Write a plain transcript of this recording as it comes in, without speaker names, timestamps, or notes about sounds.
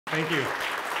Thank you.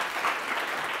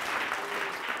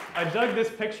 I dug this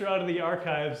picture out of the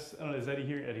archives. I don't know, is Eddie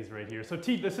here? Eddie's right here. So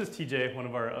this is TJ, one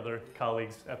of our other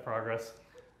colleagues at Progress.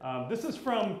 This is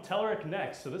from Telerik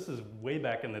Next, so this is way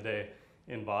back in the day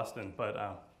in Boston,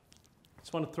 but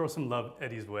just want to throw some love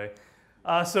Eddie's way.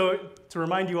 So to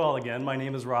remind you all again, my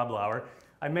name is Rob Lauer.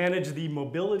 I manage the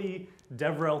mobility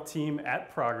DevRel team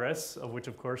at Progress, of which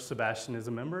of course Sebastian is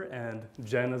a member and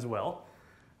Jen as well.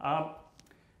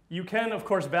 You can, of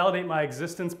course, validate my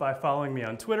existence by following me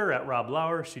on Twitter at Rob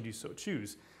Lauer, should you so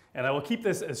choose. And I will keep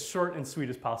this as short and sweet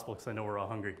as possible because I know we're all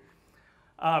hungry.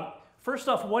 First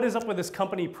off, what is up with this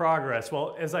company Progress?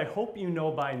 Well, as I hope you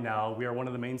know by now, we are one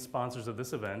of the main sponsors of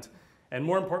this event, and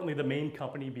more importantly, the main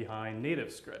company behind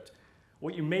NativeScript.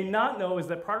 What you may not know is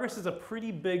that Progress is a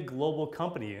pretty big global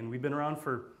company, and we've been around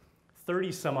for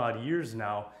 30 some odd years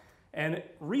now, and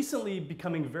recently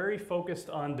becoming very focused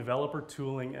on developer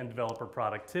tooling and developer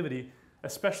productivity,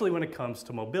 especially when it comes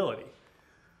to mobility.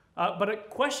 But a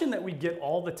question that we get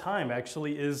all the time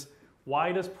actually is,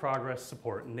 why does Progress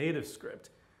support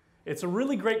NativeScript? It's a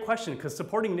really great question because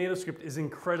supporting NativeScript is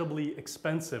incredibly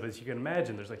expensive, as you can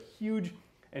imagine. There's a huge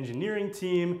engineering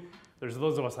team, there's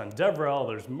those of us on DevRel,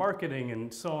 there's marketing,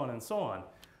 and so on and so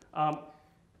on.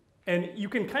 And you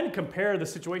can kind of compare the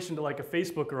situation to like a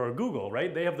Facebook or a Google,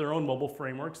 right? They have their own mobile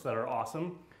frameworks that are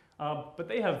awesome, but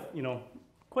they have,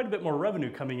 quite a bit more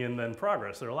revenue coming in than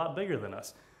Progress. They're a lot bigger than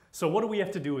us. So what do we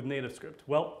have to do with NativeScript?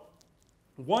 Well,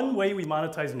 one way we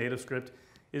monetize NativeScript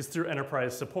is through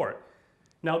enterprise support.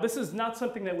 Now, this is not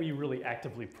something that we really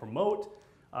actively promote.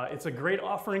 It's a great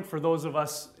offering for those of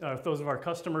us, those of our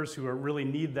customers who really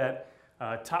need that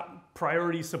top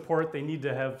priority support. They need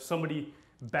to have somebody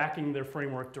backing their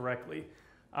framework directly.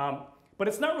 But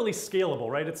it's not really scalable,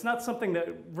 right? It's not something that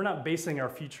we're not basing our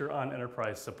future on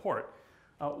enterprise support.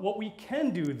 What we can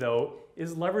do, though,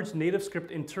 is leverage NativeScript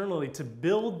internally to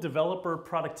build developer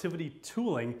productivity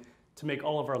tooling to make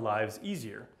all of our lives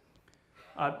easier.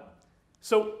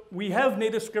 So we have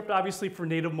NativeScript, obviously, for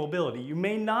native mobility. You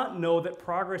may not know that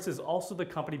Progress is also the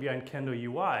company behind Kendo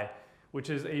UI, which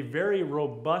is a very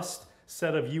robust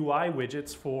set of UI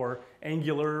widgets for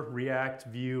Angular, React,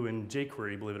 Vue, and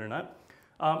jQuery, believe it or not.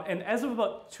 And as of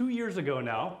about 2 years ago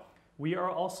now, we are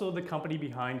also the company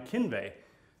behind Kinvey.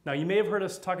 Now, you may have heard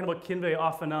us talking about Kinvey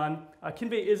off and on.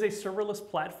 Kinvey is a serverless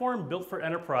platform built for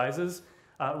enterprises,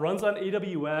 runs on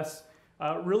AWS,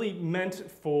 really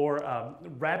meant for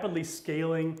rapidly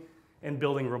scaling and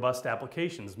building robust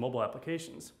applications, mobile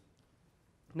applications.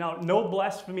 Now, no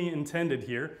blasphemy intended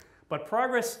here, but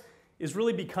Progress is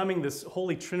really becoming this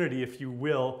holy trinity, if you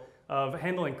will, of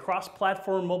handling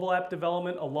cross-platform mobile app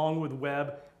development along with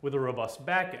web with a robust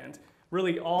backend,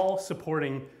 really all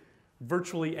supporting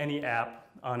virtually any app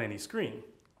on any screen.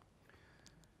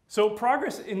 So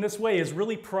Progress in this way is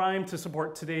really primed to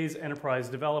support today's enterprise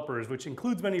developers, which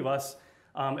includes many of us,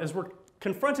 as we're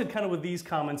confronted kind of with these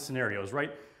common scenarios,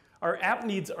 right? Our app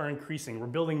needs are increasing. We're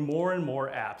building more and more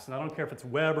apps, and I don't care if it's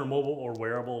web or mobile or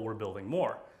wearable, we're building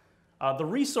more. The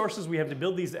resources we have to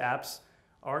build these apps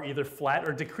are either flat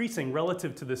or decreasing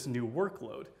relative to this new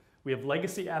workload. We have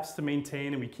legacy apps to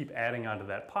maintain, and we keep adding onto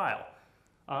that pile.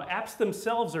 Apps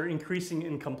themselves are increasing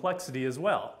in complexity as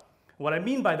well. What I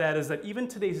mean by that is that even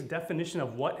today's definition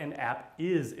of what an app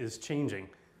is changing.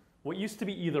 What used to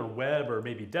be either web or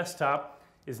maybe desktop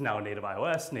is now native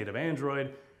iOS, native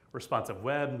Android, responsive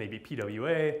web, maybe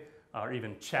PWA, or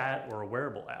even chat or a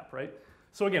wearable app, right?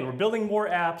 So again, we're building more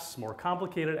apps, more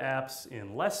complicated apps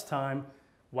in less time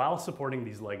while supporting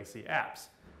these legacy apps.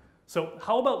 So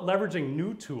how about leveraging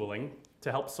new tooling to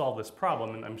help solve this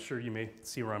problem? And I'm sure you may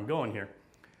see where I'm going here.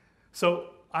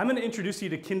 So I'm going to introduce you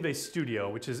to Kinvey Studio,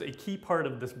 which is a key part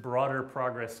of this broader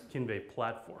Progress Kinvey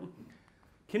platform.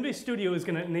 Kinvey Studio is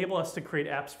going to enable us to create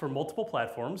apps for multiple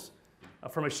platforms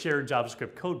from a shared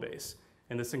JavaScript codebase.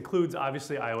 And this includes,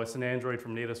 obviously, iOS and Android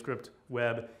from NativeScript,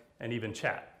 web, and even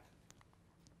chat.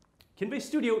 Kinvey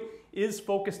Studio is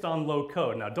focused on low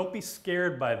code. Now, don't be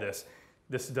scared by this.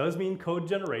 This does mean code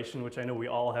generation, which I know we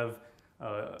all have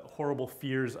horrible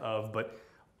fears of, but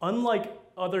unlike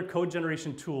other code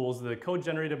generation tools, the code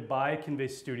generated by Kinvey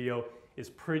Studio is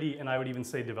pretty, and I would even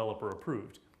say developer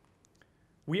approved.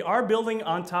 We are building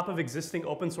on top of existing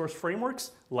open source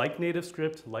frameworks like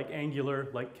NativeScript, like Angular,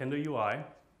 like Kendo UI.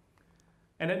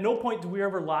 And at no point do we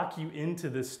ever lock you into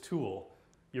this tool.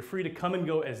 You're free to come and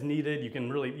go as needed. You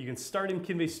can start in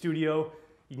Kinvey Studio,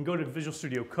 you can go to Visual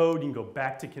Studio Code, you can go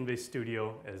back to Kinvey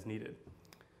Studio as needed.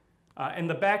 And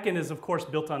the backend is, of course,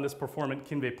 built on this performant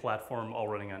Kinvey platform all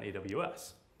running on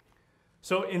AWS.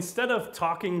 So instead of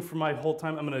talking for my whole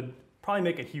time, I'm going to probably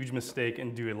make a huge mistake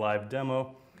and do a live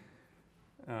demo.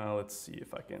 Let's see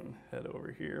if I can head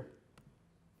over here.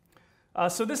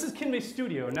 So this is Kinvey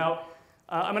Studio. Now,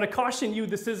 I'm going to caution you,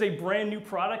 this is a brand new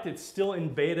product. It's still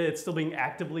in beta. It's still being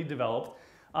actively developed.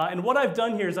 And what I've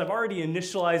done here is I've already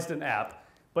initialized an app,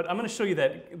 but I'm going to show you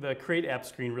the Create App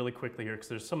screen really quickly here because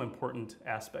there's some important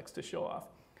aspects to show off.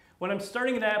 When I'm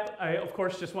starting an app, I, of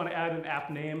course, just want to add an app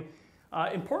name.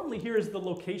 Importantly here is the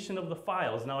location of the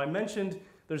files. Now, I mentioned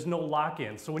there's no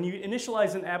lock-in. So when you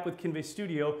initialize an app with Kinvey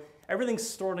Studio, everything's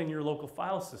stored in your local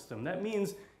file system. That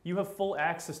means you have full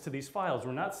access to these files.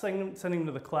 We're not sending them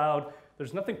to the cloud.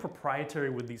 There's nothing proprietary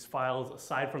with these files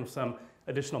aside from some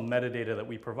additional metadata that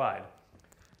we provide.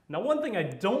 Now, one thing I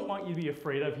don't want you to be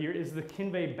afraid of here is the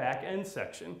Kimbe Back-End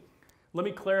section. Let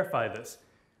me clarify this.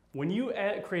 When you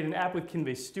create an app with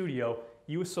Kinvey Studio,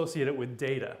 you associate it with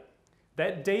data.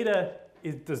 That data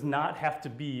does not have to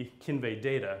be Kinvey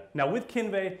data. Now, with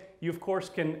Kinvey, you of course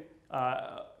can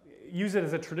use it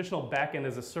as a traditional backend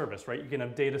as a service, right? You can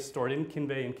have data stored in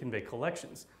Kinvey and Kinvey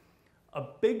collections. A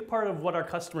big part of what our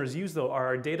customers use, though, are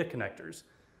our data connectors.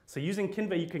 So using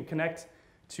Kinvey, you can connect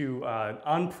to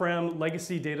on-prem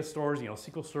legacy data stores,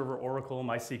 SQL Server, Oracle,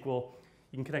 MySQL.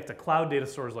 You can connect to cloud data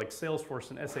stores like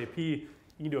Salesforce and SAP. You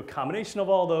can do a combination of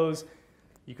all those.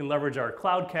 You can leverage our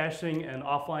cloud caching and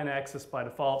offline access by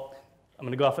default.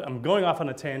 I'm going off on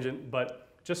a tangent, but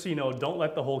just so you know, don't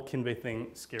let the whole Kinvey thing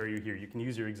scare you here. You can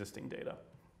use your existing data.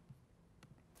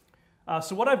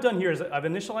 So what I've done here is I've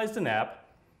initialized an app,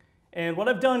 and what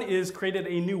I've done is created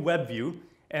a new web view,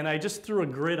 and I just threw a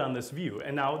grid on this view.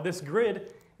 And now this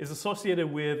grid is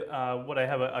associated with what I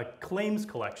have a claims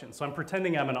collection. So I'm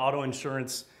pretending I'm an auto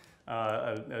insurance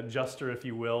adjuster, if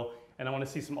you will, and I want to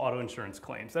see some auto insurance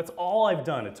claims. That's all I've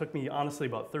done. It took me, honestly,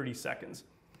 about 30 seconds.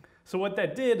 So what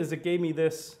that did is it gave me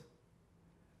this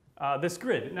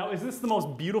grid. Now, is this the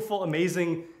most beautiful,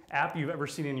 amazing app you've ever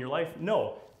seen in your life?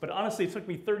 No, but honestly, it took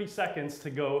me 30 seconds to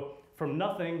go from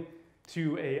nothing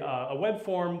to a web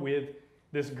form with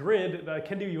this grid, the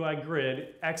Kinvey UI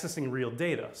grid, accessing real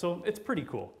data. So it's pretty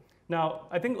cool. Now,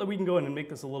 I think that we can go in and make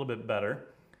this a little bit better.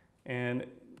 And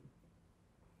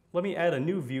let me add a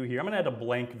new view here. I'm going to add a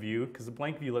blank view because the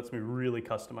blank view lets me really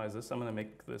customize this. I'm going to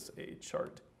make this a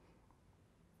chart.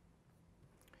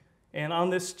 And on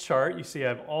this chart, you see I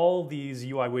have all these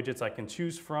UI widgets I can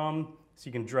choose from. So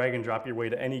you can drag and drop your way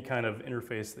to any kind of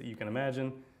interface that you can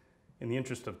imagine. In the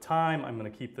interest of time, I'm going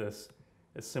to keep this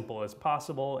as simple as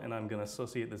possible, and I'm going to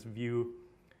associate this view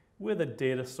with a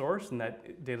data source, and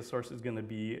that data source is going to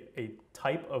be a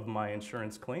type of my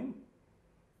insurance claim.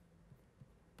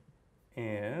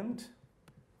 And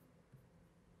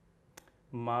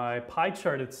my pie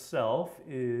chart itself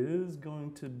is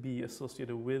going to be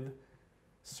associated with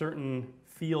certain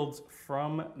fields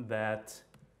from that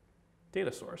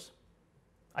data source.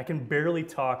 I can barely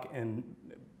talk and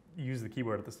use the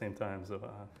keyboard at the same time, so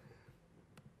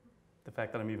the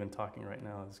fact that I'm even talking right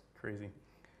now is crazy.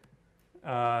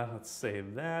 Let's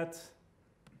save that.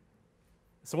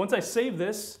 So once I save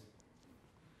this,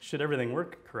 should everything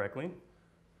work correctly?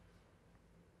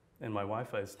 And my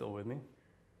Wi-Fi is still with me.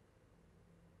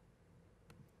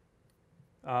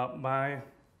 My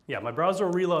browser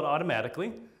will reload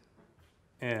automatically,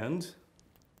 and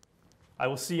I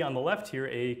will see on the left here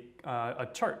a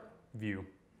chart view.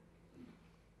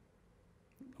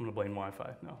 I'm gonna blame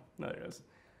Wi-Fi. No, there it is.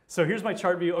 So here's my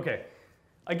chart view. Okay,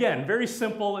 again, very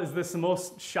simple. Is this the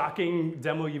most shocking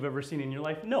demo you've ever seen in your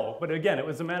life? No, but again, it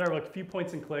was a matter of a few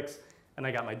points and clicks, and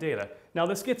I got my data. Now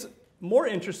this gets more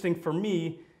interesting for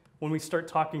me when we start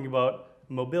talking about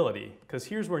mobility, because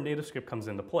here's where NativeScript comes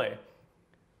into play.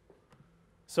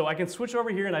 So I can switch over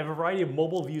here, and I have a variety of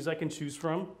mobile views I can choose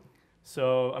from.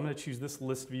 So I'm going to choose this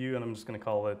list view, and I'm just going to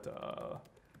call it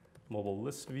mobile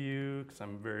list view, because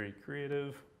I'm very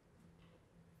creative.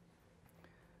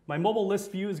 My mobile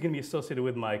list view is going to be associated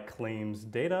with my claims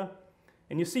data.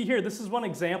 And you see here, this is one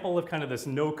example of kind of this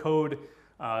no-code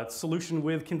solution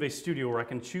with Kinvey Studio, where I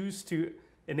can choose to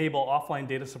enable offline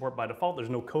data support by default. There's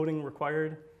no coding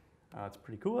required. It's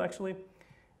pretty cool, actually.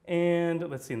 And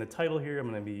let's see, in the title here, I'm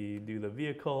going to do the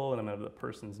vehicle, and I'm going to have the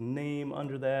person's name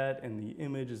under that, and the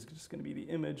image is just going to be the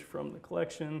image from the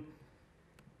collection.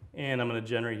 And I'm going to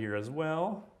generate here as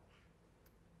well.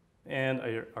 And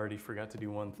I already forgot to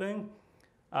do one thing.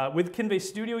 With Kinvey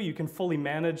Studio, you can fully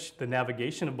manage the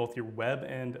navigation of both your web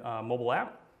and mobile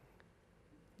app.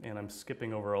 And I'm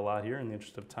skipping over a lot here in the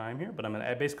interest of time here, but I'm going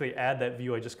to basically add that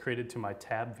view I just created to my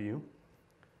tab view.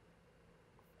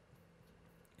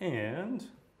 And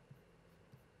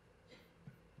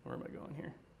where am I going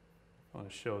here? I want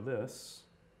to show this.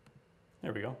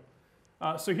 There we go.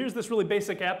 So here's this really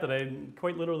basic app that I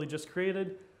quite literally just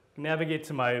created. Navigate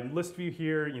to my list view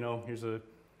here. Here's a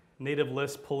native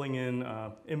list, pulling in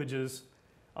images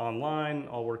online,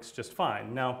 all works just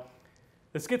fine. Now,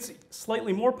 this gets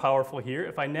slightly more powerful here.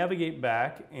 If I navigate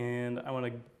back and I want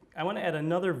to add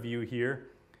another view here,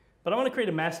 but I want to create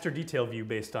a master detail view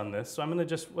based on this. So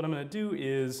what I'm going to do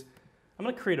is I'm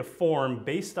going to create a form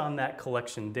based on that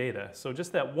collection data. So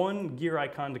just that one gear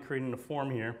icon to create in a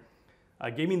form here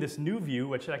gave me this new view,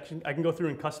 which I can go through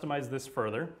and customize this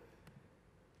further.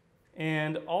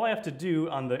 And all I have to do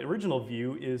on the original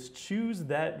view is choose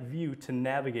that view to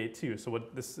navigate to. So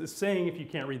what this is saying, if you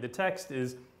can't read the text,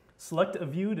 is select a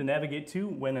view to navigate to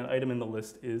when an item in the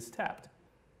list is tapped.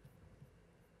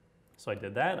 So I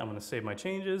did that. I'm going to save my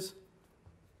changes,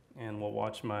 and we'll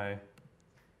watch my...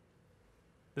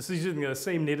 This is using the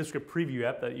same NativeScript preview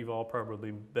app that you've all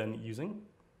probably been using.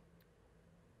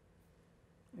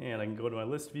 And I can go to my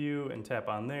list view and tap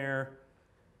on there.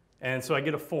 And so I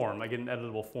get a form. I get an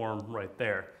editable form right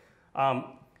there. I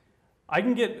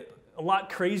can get a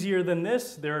lot crazier than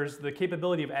this. There's the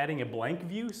capability of adding a blank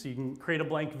view. So you can create a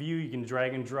blank view. You can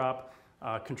drag and drop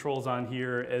controls on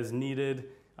here as needed,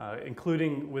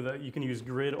 including you can use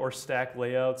grid or stack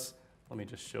layouts. Let me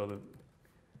just show them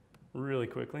really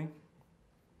quickly.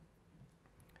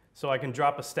 So I can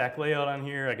drop a stack layout on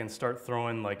here. I can start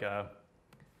throwing like a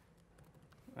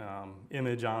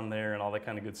image on there and all that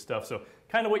kind of good stuff. So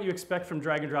kind of what you expect from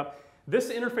drag and drop.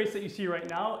 This interface that you see right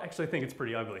now, actually I think it's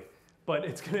pretty ugly, but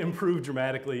it's going to improve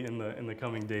dramatically in the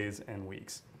coming days and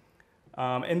weeks.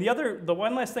 And the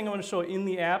one last thing I want to show in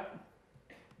the app,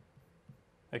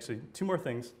 actually two more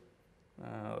things.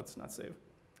 Let's not save.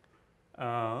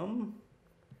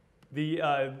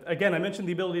 Again, I mentioned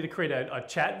the ability to create a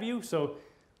chat view. So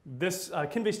this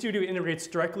Kinvey Studio integrates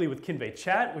directly with Kinvey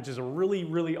Chat, which is a really,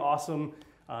 really awesome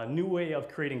new way of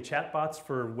creating chatbots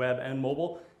for web and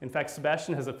mobile. In fact,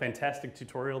 Sebastian has a fantastic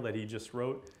tutorial that he just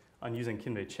wrote on using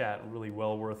Kinvey Chat, really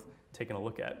well worth taking a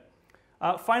look at.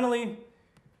 Finally,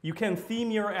 you can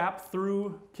theme your app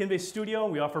through Kinvey Studio.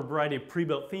 We offer a variety of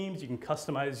pre-built themes. You can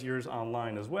customize yours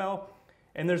online as well.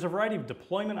 And there's a variety of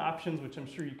deployment options, which I'm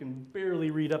sure you can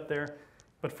barely read up there.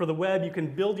 But for the web, you can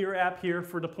build your app here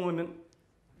for deployment.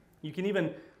 You can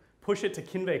even push it to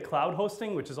Kinvey Cloud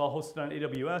Hosting, which is all hosted on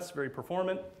AWS, very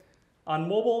performant. On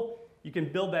mobile, you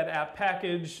can build that app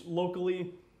package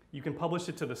locally. You can publish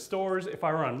it to the stores. If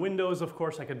I were on Windows, of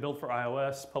course, I could build for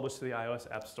iOS, publish to the iOS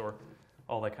App Store,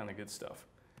 all that kind of good stuff.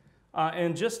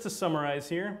 And just to summarize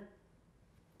here,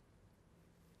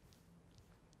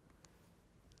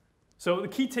 so the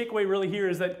key takeaway really here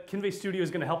is that Kinvey Studio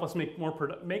is going to help us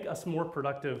make us more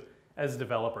productive as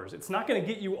developers. It's not going to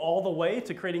get you all the way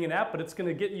to creating an app, but it's going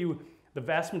to get you the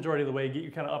vast majority of the way, get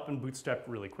you kind of up and bootstrapped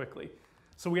really quickly.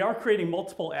 So we are creating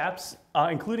multiple apps,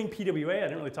 including PWA. I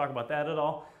didn't really talk about that at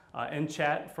all. And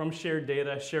chat from shared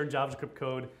data, shared JavaScript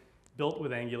code, built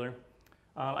with Angular.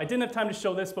 I didn't have time to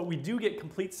show this, but we do get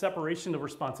complete separation of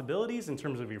responsibilities in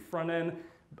terms of your front-end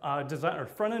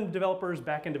developers,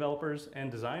 back-end developers,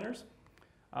 and designers.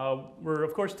 We're,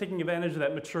 of course, taking advantage of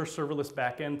that mature serverless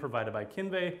back-end provided by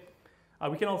Kinvey.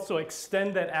 We can also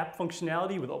extend that app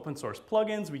functionality with open source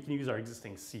plugins. We can use our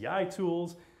existing CI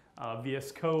tools,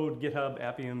 VS Code, GitHub,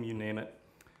 Appium, you name it.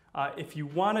 If you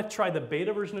want to try the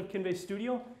beta version of Kinvey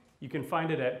Studio, you can find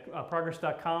it at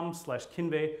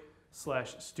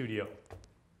progress.com/Kinvey/studio.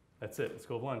 That's it. Let's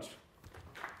go have lunch.